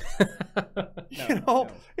this. No.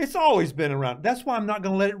 It's always been around. That's why I'm not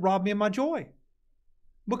going to let it rob me of my joy.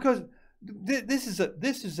 Because this is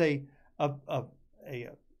a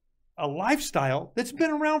lifestyle that's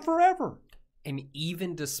been around forever. And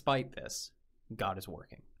even despite this, God is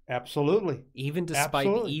working. Absolutely. Even despite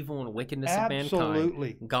the evil and wickedness of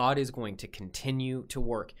mankind, God is going to continue to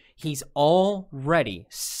work. He's already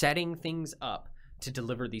setting things up to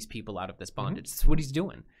deliver these people out of this bondage. That's what he's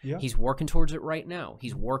doing. Yeah. He's working towards it right now.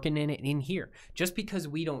 He's working in here. Just because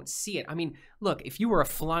we don't see it. I mean, look, if you were a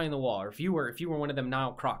fly in the wall, or if you were one of them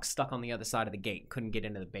Nile crocs stuck on the other side of the gate, couldn't get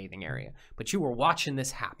into the bathing area, but you were watching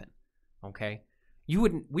this happen, okay? We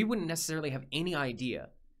wouldn't necessarily have any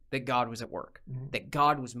idea that God was at work, that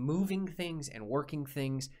God was moving things and working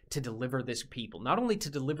things to deliver this people. Not only to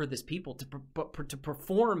deliver this people, but to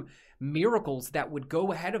perform miracles that would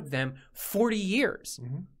go ahead of them 40 years.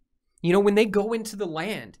 When they go into the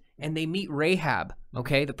land and they meet Rahab,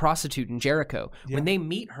 okay, the prostitute in Jericho, when they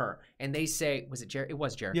meet her and they say, it was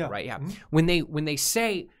Jericho, right? Yeah. When they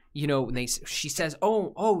say, she says,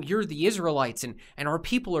 oh, you're the Israelites, and our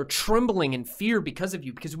people are trembling in fear because of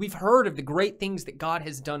you, because we've heard of the great things that God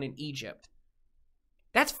has done in Egypt.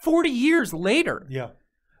 That's 40 years later. Yeah.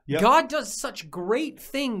 God does such great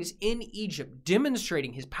things in Egypt,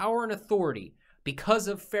 demonstrating his power and authority because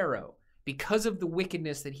of Pharaoh, because of the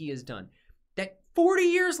wickedness that he has done, that 40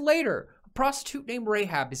 years later, a prostitute named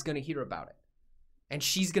Rahab is going to hear about it. And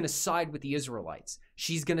she's going to side with the Israelites.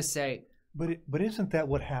 She's going to say, But isn't that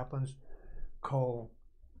what happens, Cole,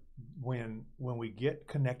 when we get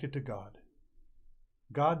connected to God?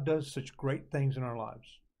 God does such great things in our lives.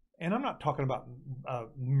 And I'm not talking about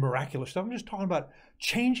miraculous stuff. I'm just talking about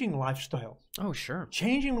changing lifestyles. Oh, sure.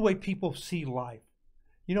 Changing the way people see life.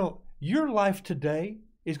 Your life today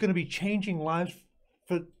is going to be changing lives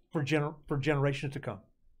for generations to come.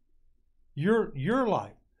 Your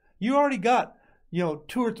life. You already got, 2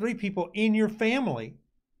 or 3 people in your family,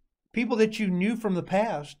 people that you knew from the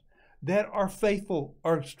past, that are faithful,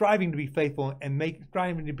 are striving to be faithful and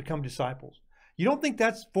striving to become disciples. You don't think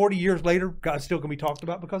that's 40 years later, God's still going to be talked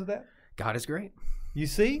about because of that? God is great. You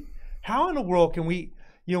see? How in the world can we,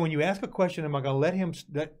 when you ask a question, am I going to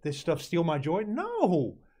let this stuff steal my joy?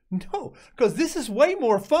 No, because this is way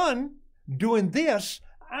more fun doing this.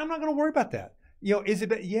 I'm not going to worry about that. Is it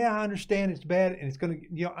bad? Yeah, I understand it's bad and it's going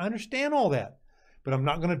to, I understand all that, but I'm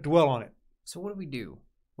not going to dwell on it. So what do we do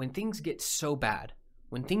when things get so bad?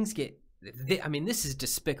 When things get, this is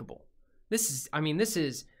despicable. This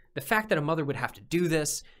is the fact that a mother would have to do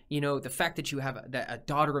this, the fact that you have a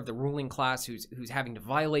daughter of the ruling class who's having to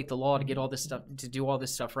violate the law to get all this stuff, to do all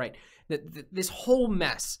this stuff right. This whole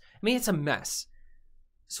mess. It's a mess.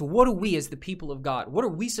 So what do we as the people of God, what are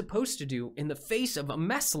we supposed to do in the face of a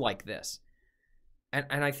mess like this?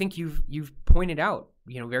 And I think you've pointed out,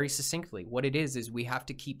 very succinctly, what it is we have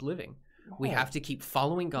to keep living. We have to keep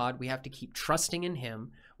following God. We have to keep trusting in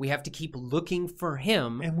Him. We have to keep looking for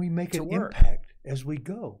Him. And we make an impact as we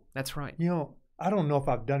go. That's right. I don't know if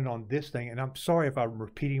I've done it on this thing, and I'm sorry if I'm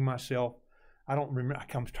repeating myself. I don't remember.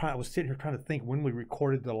 I was sitting here trying to think when we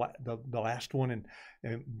recorded the last one, and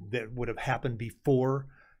that would have happened before,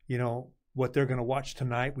 what they're going to watch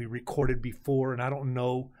tonight. We recorded before, and I don't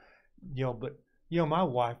know, but, my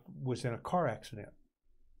wife was in a car accident,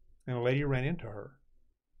 and a lady ran into her.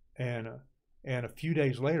 And a few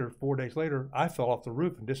days later, 4 days later, I fell off the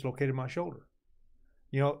roof and dislocated my shoulder.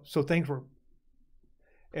 So things were,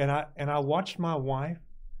 and I watched my wife,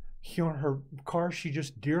 her car she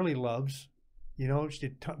just dearly loves. It's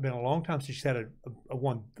been a long time since she's had a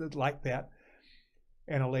one like that.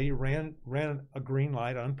 And a lady ran a green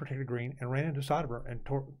light, an unprotected green, and ran into the side of her and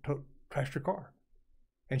trashed her car.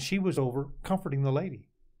 And she was over comforting the lady.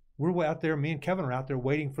 We're out there, me and Kevin are out there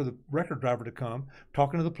waiting for the record driver to come,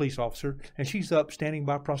 talking to the police officer, and she's up standing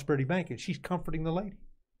by Prosperity Bank, and she's comforting the lady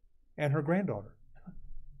and her granddaughter.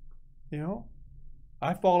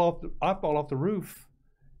 I fall off the roof,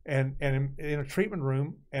 and in a treatment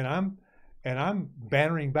room, and I'm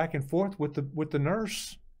bantering back and forth with the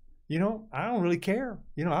nurse. I don't really care.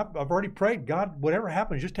 I've already prayed, God, whatever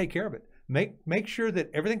happens, just take care of it. Make sure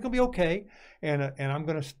that everything's gonna be okay, and I'm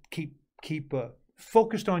gonna keep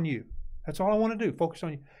focused on you. That's all I want to do. Focus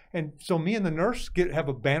on you. And so me and the nurse have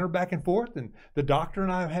a banner back and forth, and the doctor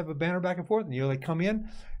and I have a banner back and forth. And they come in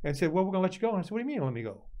and say, "Well, we're going to let you go." And I said, "What do you mean, let me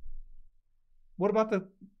go? What about the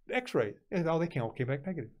X-ray?" And they came back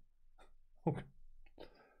negative. Okay.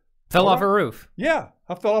 Fell off a roof. Yeah,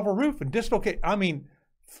 I fell off a roof and dislocated.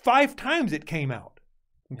 5 times it came out.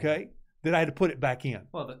 Okay. That I had to put it back in.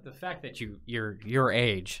 Well, the fact that you're your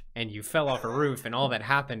age and you fell off a roof and all that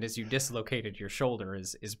happened is you dislocated your shoulder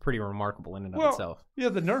is pretty remarkable in and of itself. Yeah,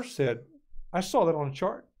 the nurse said, I saw that on a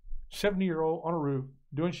chart. 70-year-old on a roof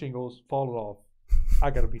doing shingles, falling off.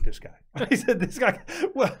 I got to beat this guy. I said, this guy.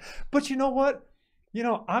 Well, but you know what?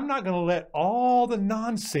 I'm not going to let all the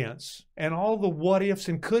nonsense and all the what ifs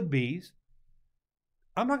and could be's,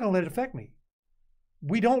 I'm not going to let it affect me.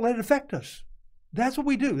 We don't let it affect us. That's what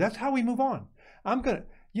we do. That's how we move on. I'm going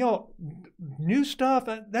to, new stuff,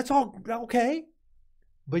 that's all okay.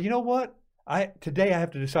 But you know what? Today I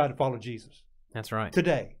have to decide to follow Jesus. That's right.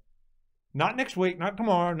 Today. Not next week, not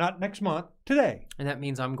tomorrow, not next month. Today. And that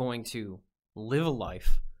means I'm going to live a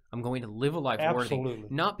life. I'm going to live a life Absolutely.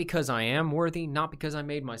 worthy. Not because I am worthy, not because I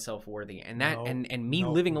made myself worthy. And that and me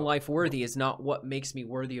living a life worthy is not what makes me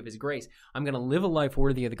worthy of His grace. I'm going to live a life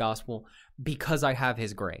worthy of the gospel because I have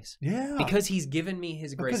His grace. Yeah. Because He's given me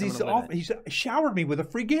His grace. Because He's showered me with a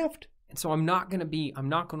free gift. And so I'm not going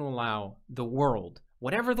to allow the world,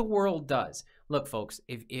 whatever the world does. Look, folks,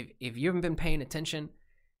 if you haven't been paying attention,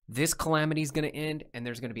 this calamity is going to end and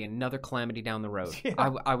there's going to be another calamity down the road. Yeah.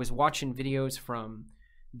 I was watching videos from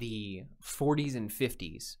the 40s and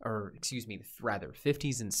 50s, or excuse me, rather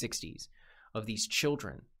 50s and 60s of these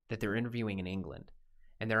children that they're interviewing in England.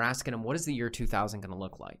 And they're asking them, what is the year 2000 going to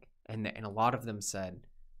look like? And a lot of them said,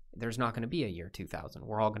 there's not going to be a year 2000.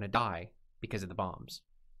 We're all going to die because of the bombs.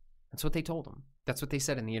 That's what they told them. That's what they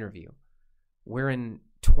said in the interview. We're in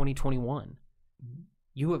 2021.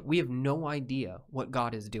 We have no idea what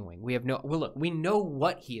God is doing. We know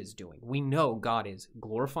what He is doing. We know God is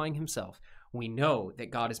glorifying Himself. We know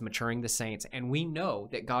that God is maturing the saints, and we know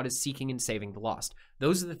that God is seeking and saving the lost.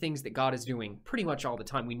 Those are the things that God is doing pretty much all the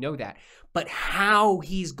time. We know that. But how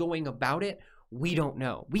He's going about it, we don't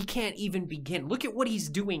know. We can't even begin. Look at what He's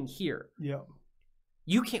doing here. Yeah.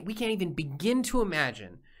 We can't even begin to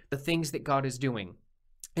imagine the things that God is doing.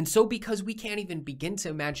 And so because we can't even begin to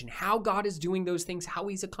imagine how God is doing those things, how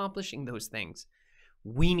He's accomplishing those things,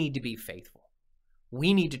 we need to be faithful.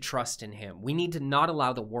 We need to trust in Him. We need to not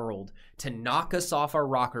allow the world to knock us off our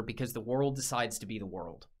rocker because the world decides to be the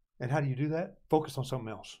world. And how do you do that? Focus on something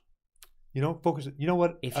else. You know, focus. You know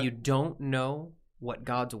what? If you don't know what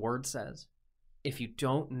God's word says, if you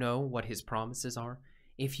don't know what his promises are,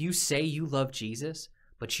 if you say you love Jesus,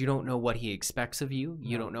 but you don't know what he expects of you,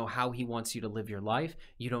 you don't know how he wants you to live your life,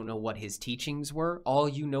 you don't know what his teachings were, all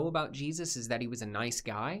you know about Jesus is that he was a nice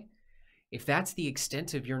guy. If that's the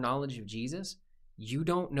extent of your knowledge of Jesus, you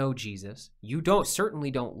don't know Jesus, you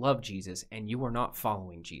certainly don't love Jesus, and you are not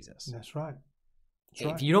following Jesus. That's right.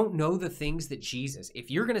 If you don't know the things that Jesus, if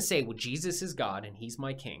you're going to say, well, Jesus is God and he's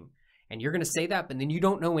my king, and you're going to say that, but then you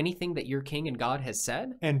don't know anything that your king and God has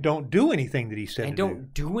said. And don't do anything that he said and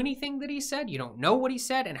don't do anything that he said. You don't know what he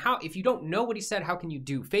said. And how, if you don't know what he said, how can you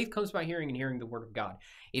do? Faith comes by hearing and hearing the word of God.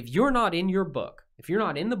 If you're not in your book, if you're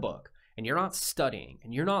not in the book, and you're not studying,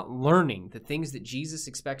 and you're not learning the things that Jesus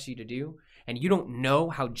expects you to do, and you don't know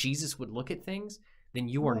how Jesus would look at things, then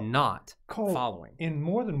you are not following. In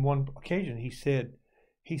more than one occasion, he said,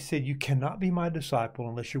 you cannot be my disciple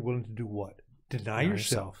unless you're willing to do what? Deny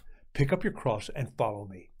yourself, pick up your cross, and follow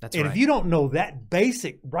me. That's right. And if you don't know that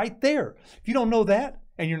basic right there, if you don't know that,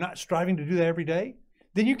 and you're not striving to do that every day,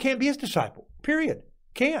 then you can't be his disciple. Period.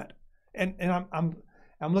 Can't. And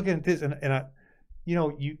I'm looking at this, and I, you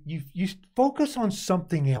know, you focus on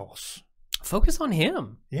something else. Focus on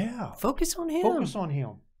him. Yeah. Focus on him. Focus on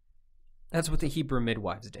him. That's what the Hebrew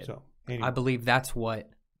midwives did. So anyway. I believe that's what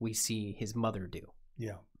we see his mother do.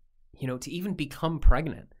 Yeah. You know, to even become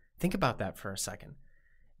pregnant. Think about that for a second.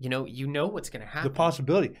 You know what's going to happen. The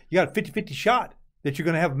possibility. You got a 50-50 shot that you're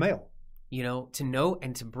going to have a male. You know, to know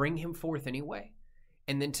and to bring him forth anyway.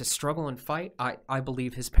 And then to struggle and fight. I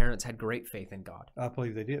believe his parents had great faith in God. I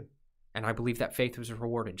believe they did. And I believe that faith was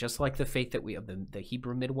rewarded. Just like the faith that we of the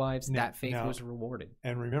Hebrew midwives, that faith was rewarded.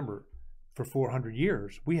 And remember, for 400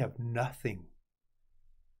 years, we have nothing.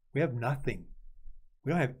 We have nothing.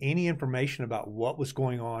 We don't have any information about what was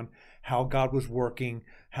going on, how God was working,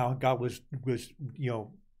 how God was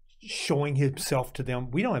showing himself to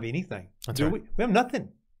them. We don't have anything. That's right. We have nothing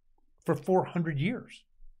for 400 years.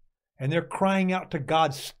 And they're crying out to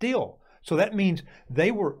God still. So that means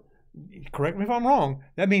they were, correct me if I'm wrong,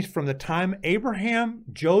 that means from the time Abraham,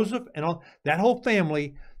 Joseph, and all that whole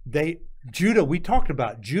family, Judah, we talked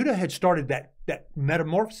about, Judah had started that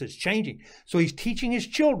metamorphosis, changing. So he's teaching his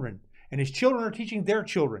children. And his children are teaching their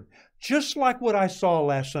children, just like what I saw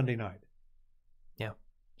last Sunday night. Yeah.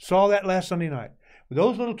 Saw that last Sunday night. With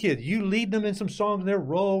those little kids, you lead them in some songs, and they're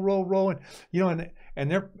roll,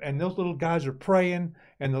 and those little guys are praying,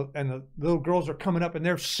 and the little girls are coming up and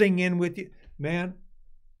they're singing with you. Man,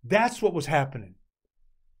 that's what was happening.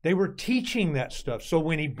 They were teaching that stuff. So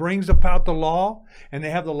when he brings about the law, and they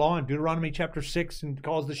have the law in Deuteronomy chapter 6 and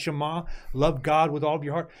calls the Shema, love God with all of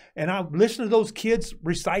your heart. And I listened to those kids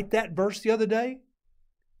recite that verse the other day.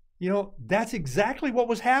 You know, that's exactly what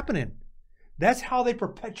was happening. That's how they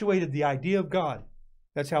perpetuated the idea of God.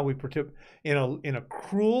 That's how we in a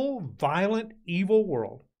cruel, violent, evil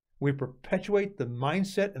world, we perpetuate the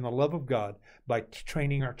mindset and the love of God by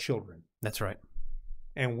training our children. That's right.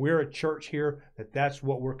 And we're a church here that's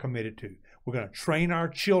what we're committed to. We're going to train our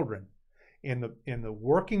children in the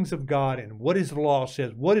workings of God and what his law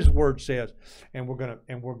says, what his word says, and we're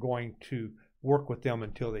going to work with them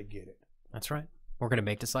until they get it. That's right. We're going to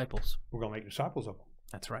make disciples. We're going to make disciples of them.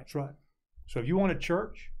 That's right. That's right. So if you want a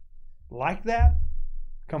church like that,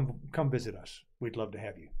 come visit us. We'd love to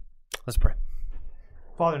have you. Let's pray.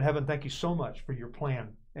 Father in heaven, thank you so much for your plan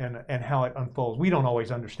and how it unfolds. We don't always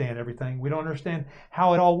understand everything. We don't understand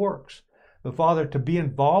how it all works. But Father, to be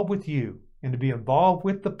involved with you and to be involved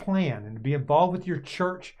with the plan and to be involved with your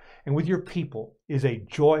church and with your people is a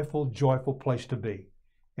joyful, joyful place to be.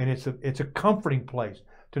 And it's a comforting place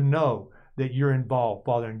to know that you're involved,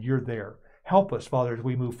 Father, and you're there. Help us, Father, as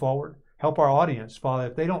we move forward. Help our audience, Father,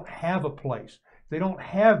 if they don't have a place, if they don't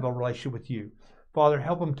have a relationship with you, Father,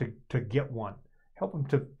 help them to get one. Help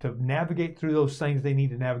them to navigate through those things they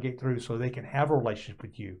need to navigate through so they can have a relationship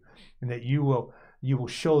with you, and that you will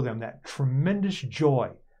show them that tremendous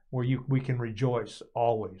joy where we can rejoice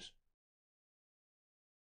always